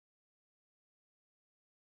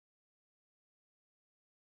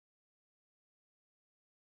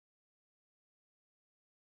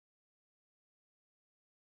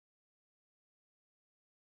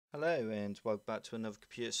Hello and welcome back to another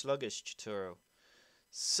computer sluggish tutorial.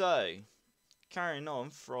 So, carrying on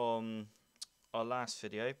from our last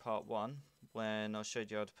video, part 1, when I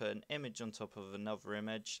showed you how to put an image on top of another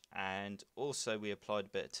image, and also we applied a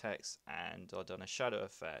bit of text and I done a shadow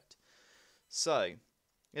effect. So,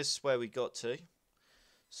 this is where we got to.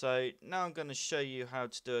 So now I'm going to show you how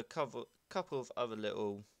to do a couple of other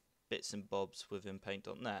little bits and bobs within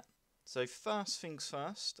Paint.net. So first things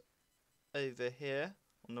first, over here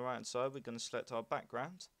on the right hand side we're going to select our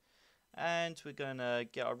background and we're going to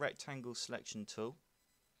get our rectangle selection tool.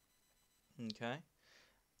 Okay,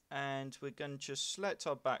 and we're going to just select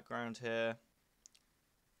our background here.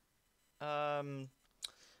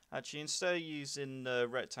 Actually, instead of using the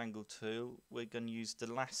rectangle tool, we're going to use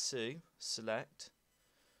the lasso select.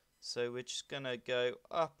 So we're just going to go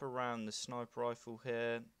up around the sniper rifle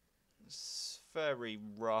here. It's very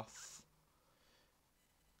rough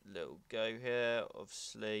little go here.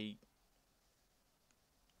 Obviously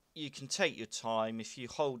you can take your time. If you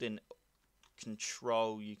hold in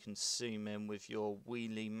control you can zoom in with your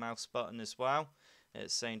wheelie mouse button as well at the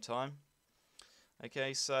same time.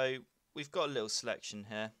 Okay, so we've got a little selection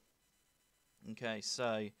here. Okay,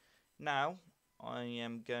 so now I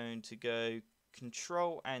am going to go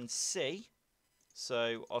Control and C.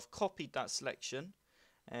 So I've copied that selection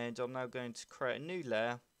and I'm now going to create a new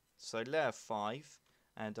layer, so layer 5,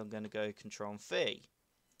 and I'm going to go Control and V.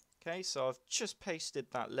 Okay, so I've just pasted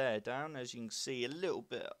that layer down, as you can see a little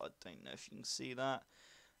bit. I don't know if you can see that.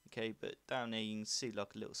 Okay, but down here you can see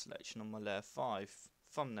like a little selection on my layer 5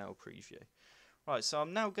 thumbnail preview. Right, so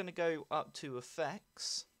I'm now going to go up to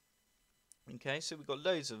effects. Okay, so we've got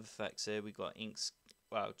loads of effects here. We've got inks,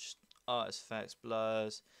 well, just artist effects,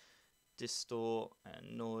 blurs, distort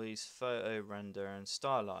and noise, photo render and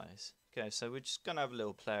stylize. Okay, so we're just going to have a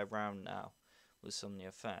little play around now with some of the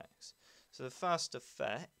effects. So the first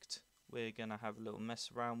effect we're going to have a little mess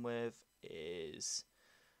around with is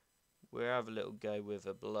we'll have a little go with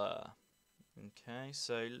a blur. Okay,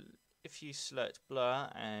 so if you select blur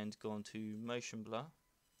and go on to motion blur,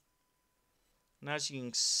 and as you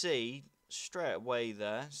can see straight away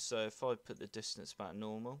there, so if I put the distance back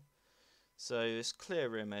normal, so it's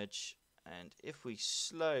clear image, and if we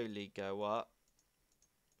slowly go up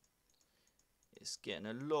it's getting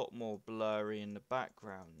a lot more blurry in the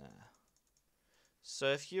background there. So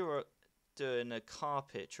if you're doing a car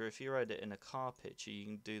picture, if you're editing a car picture, you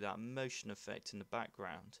can do that motion effect in the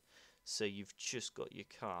background, so you've just got your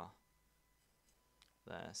car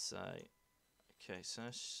there. So okay, so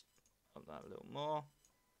let's up that a little more.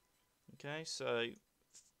 Okay, so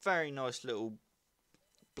very nice little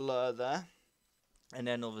blur there. And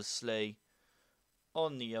then obviously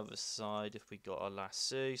on the other side, if we got our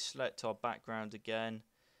lasso, select our background again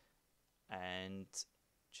and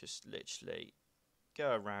just literally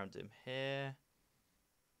go around him here,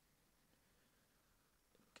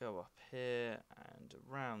 go up here and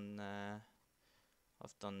around there.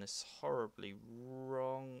 I've done this horribly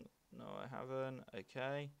wrong. No, I haven't.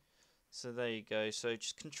 Okay, so there you go. So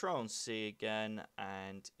just Control and C again,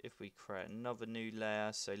 and if we create another new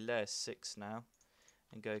layer, so layer 6 now,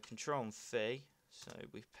 and go Control and V, so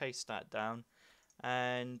we paste that down,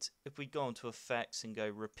 and if we go onto effects and go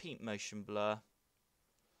repeat motion blur,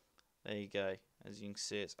 there you go. As you can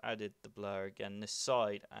see, it's added the blur again this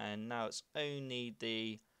side, and now it's only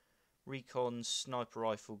the recon sniper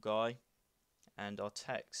rifle guy and our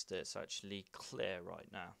text that's actually clear right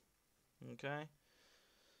now. Okay,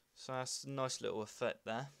 so that's a nice little effect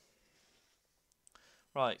there.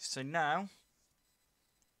 Right, so now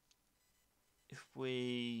if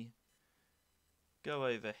we go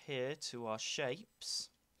over here to our shapes,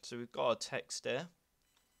 so we've got our text here,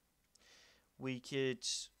 we could,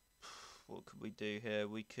 what could we do here?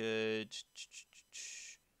 We could,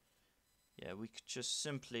 yeah, we could just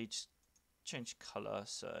simply just change colour.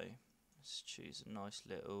 So let's choose a nice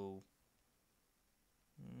little,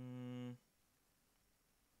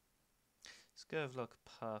 let's go with like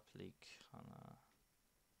a purpley colour.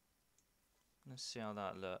 Let's see how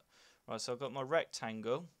that looks. Right, so I've got my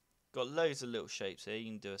rectangle. Got loads of little shapes here.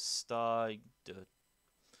 You can do a star, you can do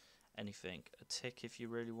anything, a tick if you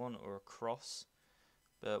really want, or a cross.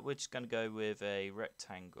 But we're just going to go with a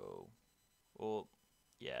rectangle. Or,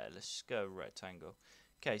 yeah, let's just go rectangle.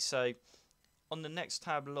 Okay, so on the next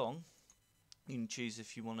tab along, you can choose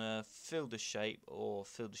if you want to fill the shape or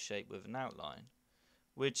fill the shape with an outline.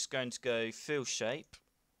 We're just going to go fill shape.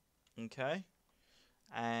 Okay.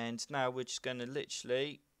 And now we're just going to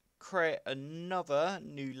literally create another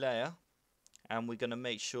new layer, and we're going to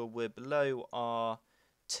make sure we're below our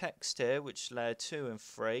text here, which is layer 2 and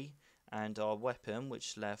 3, and our weapon, which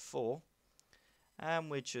is layer 4. and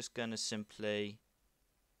we're just going to simply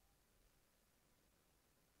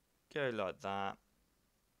go like that.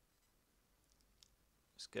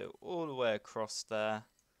 Let's go all the way across there.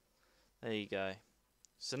 There you go.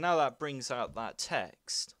 So now that brings out that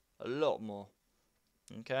text a lot more.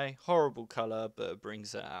 Okay, horrible colour, but it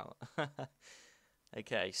brings it out.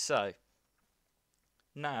 Okay, so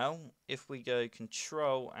now if we go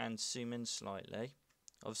control and zoom in slightly,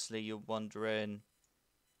 obviously you're wondering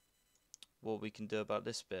what we can do about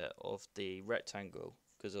this bit of the rectangle,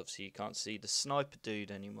 because obviously you can't see the sniper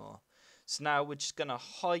dude anymore. So now we're just going to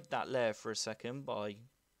hide that layer for a second by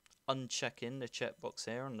unchecking the checkbox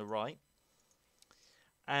here on the right.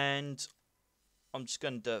 And I'm just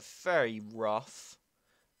going to do it very rough,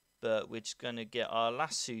 but we're just going to get our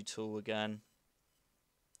lasso tool again,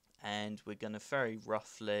 and we're going to very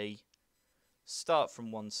roughly start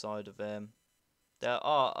from one side of him. There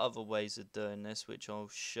are other ways of doing this, which I'll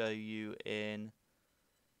show you in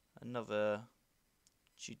another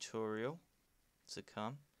tutorial to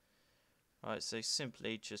come. Right, so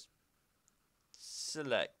simply just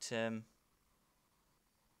select him.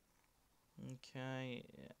 Okay,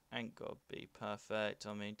 it ain't got to be perfect.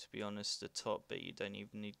 I mean, to be honest, the top bit you don't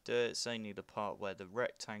even need to do it. It's only the part where the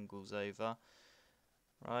rectangle's over.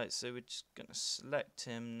 Right, so we're just going to select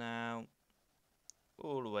him now,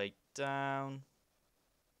 all the way down.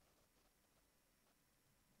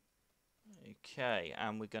 Okay,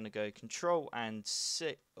 and we're going to go Control and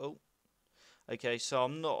C. Oh, okay, so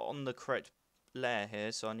I'm not on the correct layer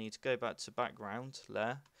here, so I need to go back to background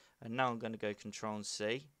layer. And now I'm going to go Control and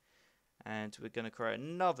C. And we're going to create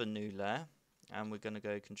another new layer, and we're going to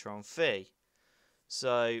go Control and V.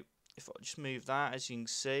 So if I just move that, as you can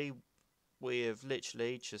see, we have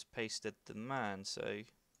literally just pasted the man. So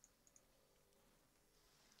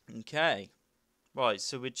okay, right,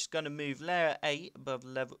 so we're just going to move layer 8 above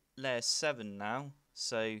layer 7 now.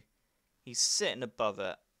 So he's sitting above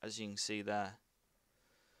it, as you can see there.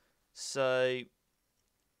 So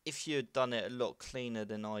if you had done it a lot cleaner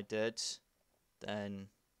than I did, then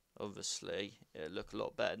obviously it'll look a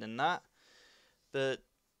lot better than that, but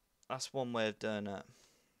that's one way of doing it.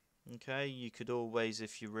 Okay, you could always,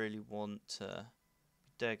 if you really want to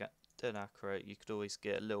be dead accurate, you could always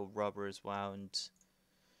get a little rubber as well and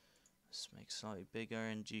just make it slightly bigger,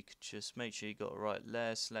 and you could just make sure you got the right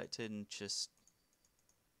layer selected and just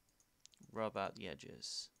rub out the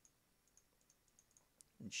edges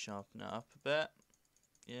and sharpen it up a bit.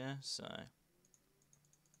 Yeah, so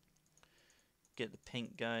get the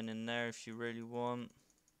pink going in there if you really want,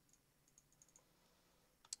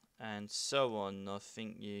 and so on. I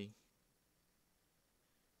think you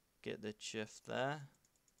get the gist there.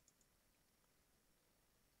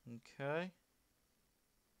 Okay,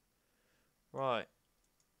 right,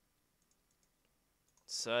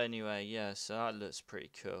 so anyway, yeah, so that looks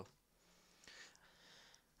pretty cool.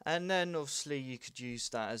 And then obviously you could use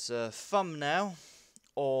that as a thumbnail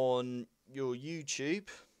on your YouTube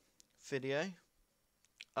video.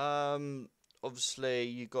 Obviously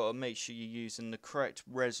you got to make sure you're using the correct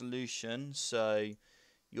resolution, so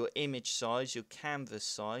your image size, your canvas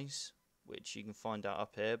size, which you can find out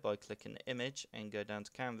up here by clicking the image and go down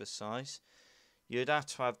to canvas size. You'd have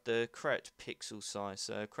to have the correct pixel size,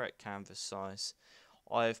 so correct canvas size.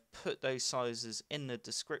 I've put those sizes in the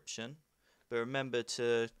description, but remember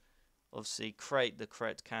to obviously create the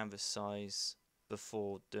correct canvas size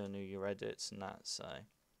before doing all your edits and that. So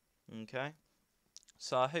okay,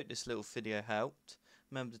 so I hope this little video helped.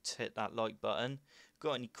 Remember to hit that like button. If you've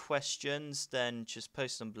got any questions, then just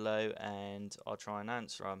post them below and I'll try and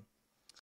answer them.